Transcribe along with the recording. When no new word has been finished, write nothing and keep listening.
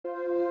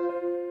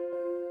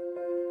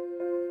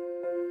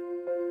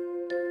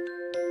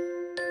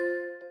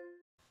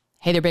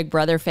Hey there, Big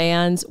Brother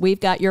fans.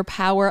 We've got your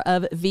Power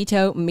of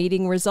Veto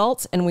meeting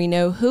results, and we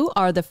know who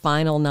are the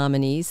final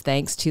nominees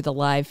thanks to the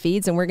live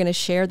feeds, and we're going to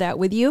share that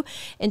with you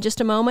in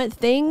just a moment.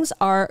 Things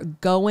are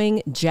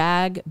going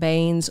Jag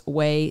Bain's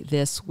way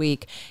this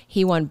week.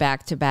 He won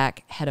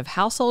back-to-back head of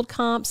household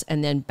comps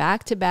and then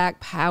back-to-back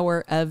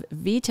Power of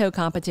Veto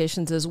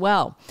competitions as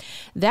well.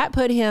 That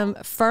put him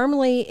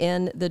firmly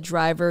in the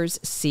driver's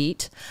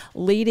seat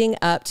leading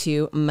up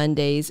to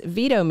Monday's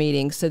veto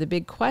meeting. So the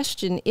big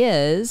question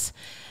is,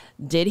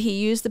 did he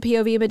use the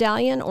POV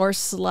medallion or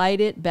slide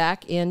it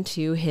back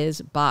into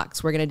his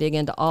box? We're going to dig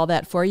into all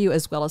that for you,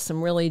 as well as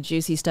some really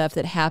juicy stuff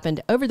that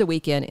happened over the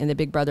weekend in the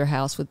Big Brother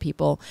house with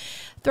people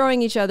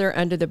throwing each other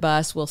under the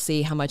bus. We'll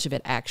see how much of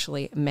it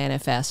actually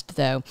manifests,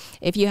 though.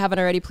 If you haven't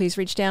already, please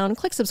reach down,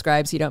 click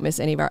subscribe so you don't miss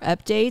any of our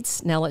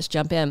updates. Now let's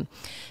jump in.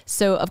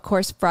 So, of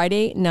course,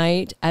 Friday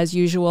night, as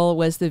usual,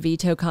 was the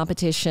veto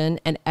competition,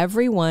 and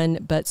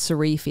everyone but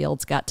Cirie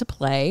Fields got to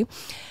play.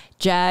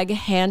 Jag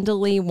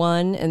handily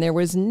won, and there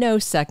was no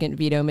second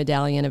veto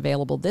medallion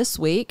available this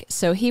week.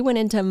 So he went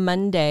into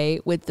Monday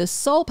with the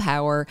sole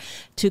power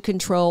to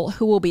control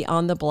who will be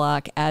on the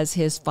block as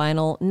his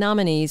final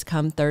nominees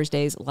come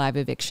Thursday's live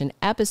eviction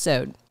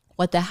episode.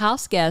 What the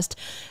house guests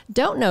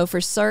don't know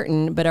for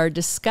certain but are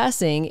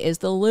discussing is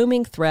the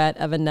looming threat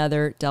of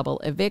another double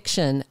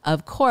eviction.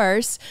 Of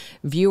course,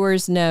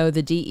 viewers know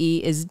the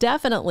DE is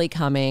definitely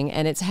coming,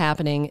 and it's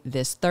happening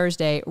this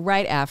Thursday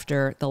right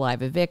after the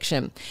live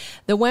eviction.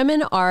 The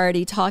women are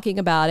already talking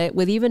about it,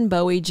 with even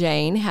Bowie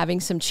Jane having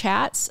some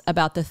chats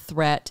about the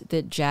threat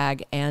that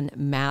Jag and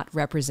Matt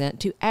represent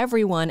to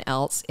everyone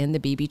else in the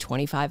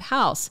BB25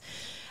 house.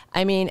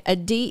 I mean, a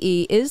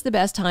DE is the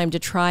best time to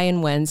try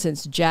and win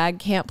since Jag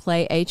can't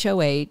play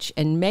HOH,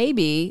 and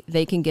maybe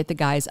they can get the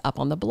guys up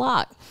on the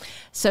block.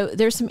 So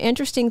there's some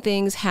interesting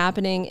things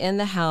happening in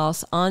the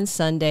house on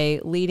Sunday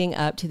leading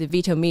up to the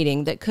veto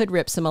meeting that could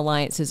rip some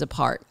alliances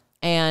apart.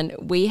 And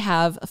we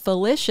have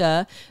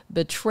Felicia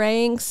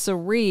betraying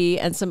Cirie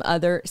and some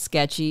other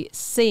sketchy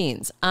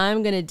scenes.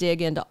 I'm going to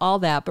dig into all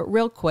that, but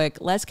real quick,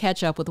 let's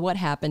catch up with what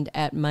happened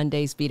at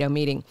Monday's veto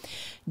meeting.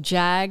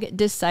 Jag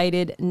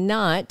decided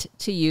not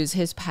to use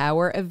his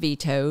power of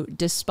veto,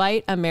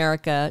 despite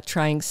America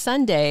trying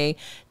Sunday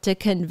to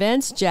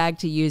convince Jag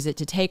to use it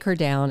to take her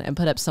down and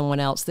put up someone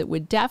else that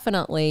would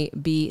definitely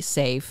be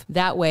safe.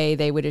 That way,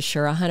 they would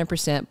assure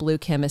 100% Blue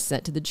Kim is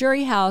sent to the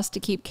jury house to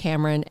keep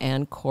Cameron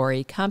and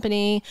Corey company.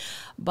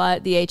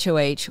 But the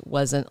HOH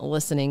wasn't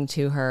listening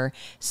to her.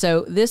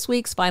 So this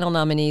week's final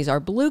nominees are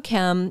Blue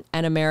Kim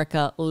and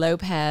America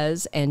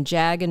Lopez, and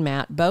Jag and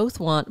Matt both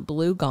want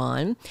Blue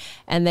gone,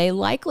 and they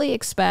likely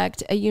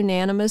expect a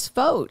unanimous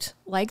vote,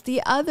 like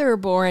the other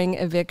boring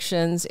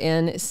evictions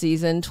in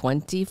season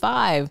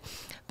 25.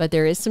 But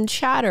there is some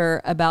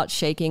chatter about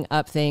shaking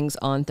up things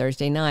on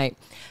Thursday night.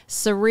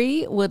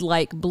 Cirie would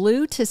like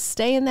Blue to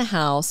stay in the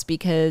house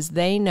because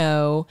they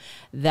know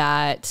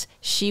that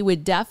she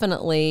would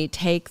definitely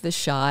take the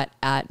shot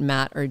at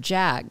Matt or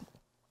Jag.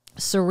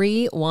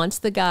 Cirie wants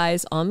the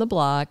guys on the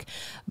block,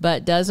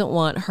 but doesn't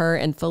want her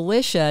and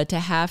Felicia to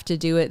have to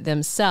do it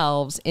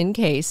themselves in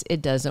case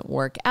it doesn't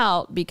work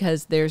out,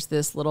 because there's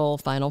this little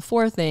Final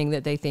Four thing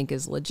that they think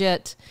is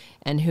legit.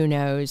 And who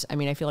knows? I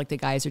mean, I feel like the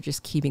guys are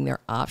just keeping their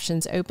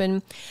options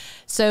open.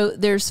 So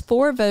there's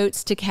 4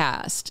 votes to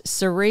cast.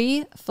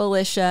 Cirie,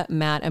 Felicia,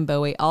 Matt, and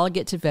Bowie all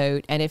get to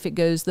vote. And if it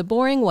goes the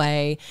boring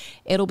way,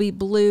 it'll be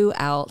Blue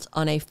out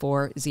on a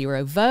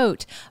 4-0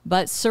 vote.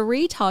 But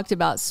Cirie talked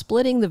about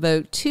splitting the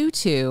vote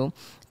 2-2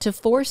 to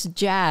force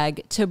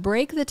Jag to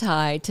break the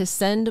tie to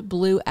send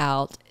Blue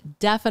out,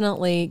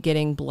 definitely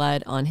getting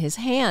blood on his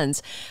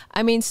hands.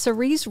 I mean,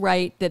 Cirie's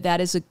right that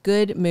that is a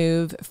good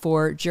move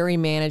for jury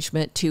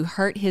management to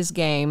hurt his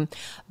game,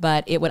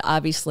 but it would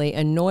obviously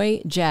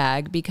annoy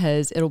Jag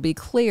because it'll be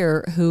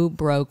clear who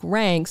broke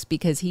ranks,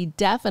 because he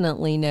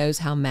definitely knows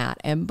how Matt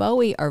and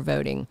Bowie are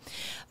voting.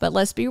 But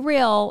let's be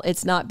real,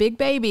 it's not Big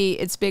Baby,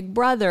 it's Big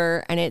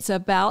Brother, and it's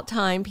about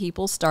time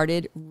people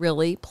started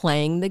really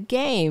playing the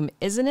game,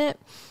 isn't it?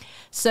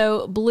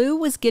 So Blue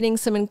was getting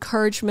some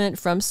encouragement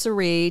from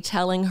Cirie,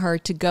 telling her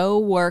to go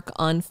work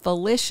on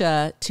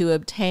Felicia to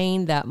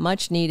obtain that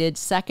much needed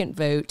second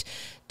vote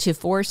to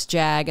force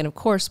Jag. And of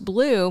course,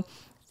 Blue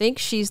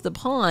thinks she's the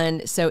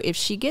pawn. So if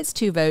she gets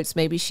 2 votes,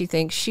 maybe she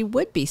thinks she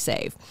would be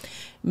safe.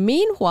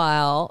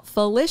 Meanwhile,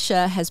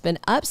 Felicia has been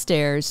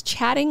upstairs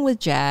chatting with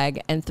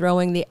Jag and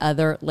throwing the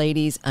other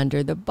ladies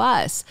under the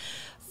bus.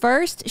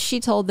 First,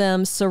 she told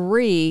them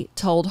Cirie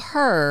told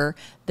her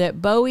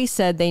that Bowie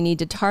said they need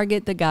to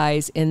target the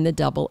guys in the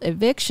double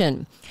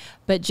eviction.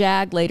 But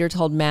Jag later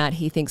told Matt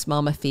he thinks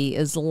Mama Fee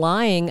is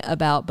lying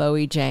about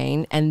Bowie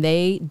Jane, and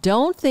they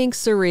don't think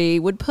Cirie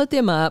would put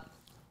them up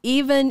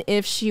even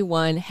if she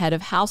won head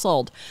of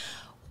household.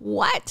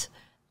 What?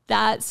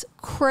 That's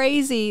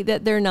crazy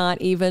that they're not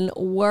even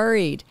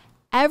worried.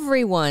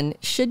 Everyone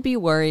should be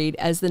worried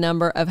as the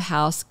number of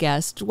house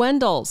guests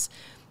dwindles.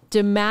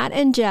 Do Matt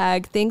and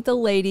Jag think the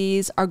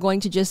ladies are going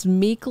to just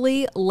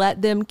meekly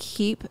let them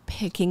keep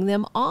picking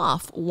them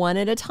off one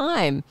at a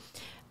time?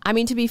 I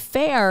mean, to be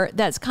fair,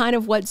 that's kind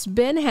of what's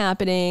been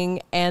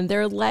happening, and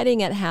they're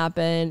letting it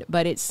happen,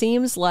 but it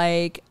seems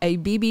like a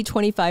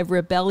BB25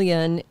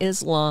 rebellion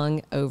is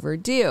long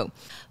overdue.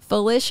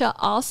 Felicia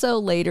also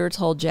later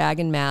told Jag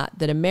and Matt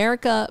that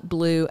America,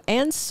 Blue,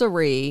 and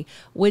Cirie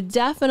would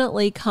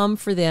definitely come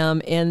for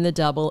them in the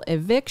double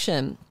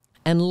eviction.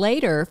 And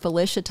later,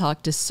 Felicia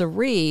talked to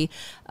Cirie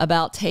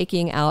about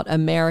taking out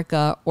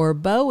America or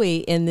Bowie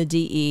in the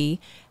DE,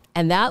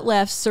 and that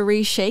left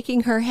Cirie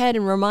shaking her head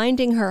and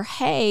reminding her,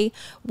 hey,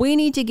 we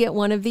need to get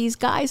one of these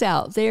guys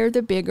out. They're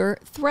the bigger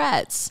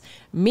threats.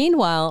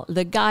 Meanwhile,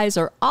 the guys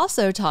are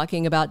also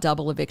talking about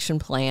double eviction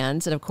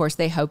plans. And of course,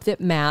 they hope that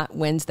Matt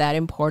wins that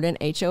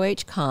important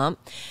HOH comp.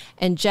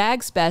 And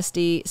Jag's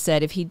bestie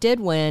said if he did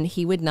win,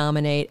 he would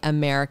nominate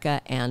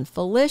America and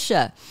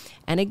Felicia.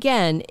 And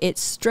again, it's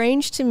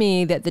strange to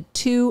me that the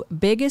two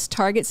biggest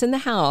targets in the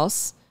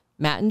house,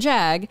 Matt and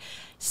Jag,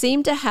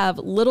 seem to have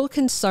little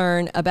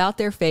concern about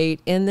their fate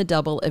in the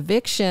double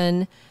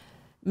eviction.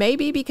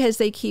 Maybe because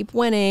they keep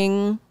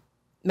winning,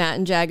 Matt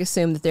and Jag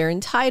assume that they're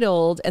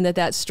entitled and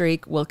that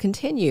streak will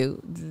continue.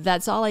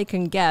 That's all I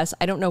can guess.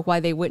 I don't know why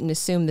they wouldn't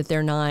assume that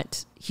they're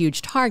not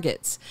huge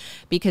targets,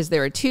 because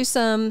they're a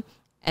twosome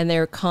and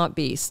they're comp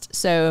beast.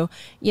 So,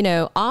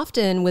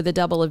 often with a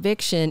double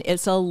eviction,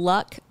 it's a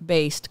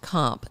luck-based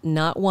comp,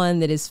 not one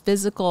that is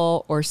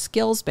physical or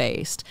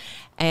skills-based.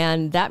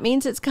 And that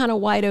means it's kind of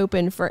wide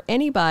open for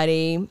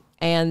anybody,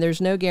 and there's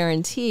no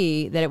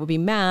guarantee that it will be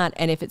Matt.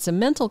 And if it's a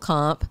mental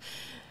comp,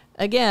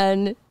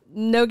 again,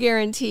 no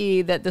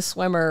guarantee that the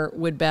swimmer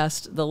would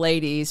best the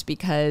ladies,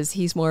 because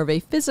he's more of a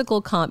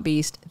physical comp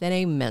beast than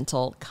a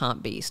mental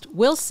comp beast.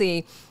 We'll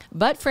see.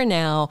 But for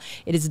now,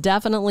 it is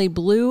definitely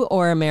Blue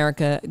or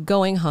America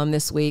going home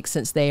this week,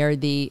 since they are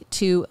the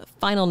two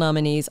final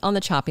nominees on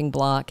the chopping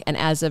block. And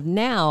as of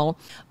now,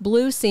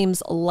 Blue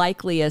seems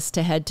likeliest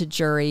to head to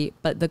jury.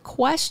 But the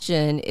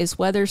question is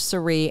whether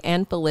Cirie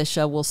and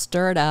Felicia will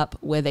stir it up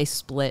with a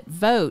split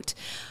vote.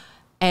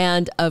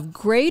 And of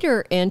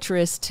greater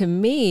interest to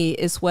me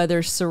is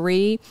whether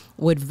Cirie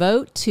would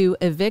vote to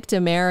evict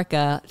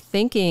America,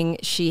 thinking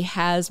she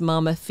has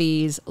Mama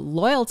Fee's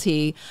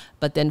loyalty,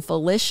 but then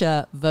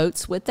Felicia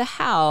votes with the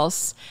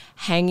house,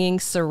 hanging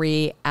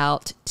Cirie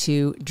out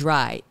to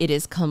dry. It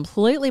is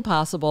completely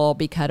possible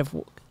because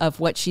of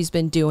what she's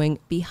been doing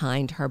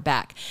behind her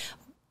back.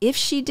 If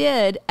she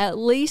did, at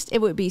least it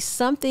would be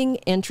something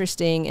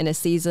interesting in a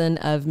season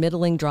of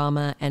middling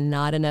drama and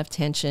not enough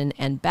tension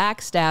and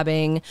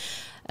backstabbing,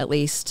 at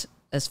least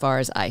as far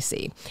as I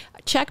see.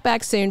 Check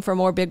back soon for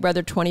more Big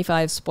Brother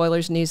 25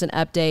 spoilers, news, and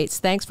updates.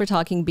 Thanks for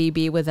talking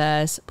BB with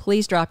us.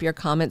 Please drop your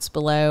comments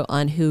below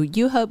on who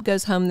you hope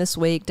goes home this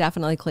week.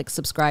 Definitely click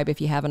subscribe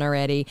if you haven't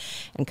already,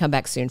 and come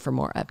back soon for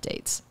more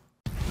updates.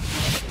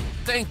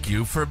 Thank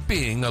you for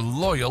being a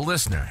loyal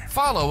listener.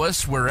 Follow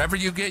us wherever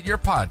you get your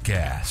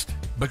podcast,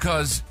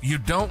 because you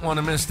don't want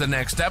to miss the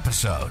next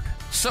episode.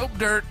 Soap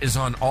Dirt is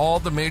on all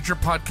the major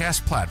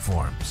podcast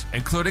platforms,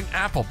 including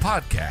Apple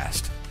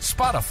Podcast,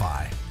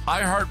 Spotify,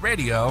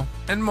 iHeartRadio,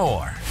 and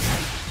more.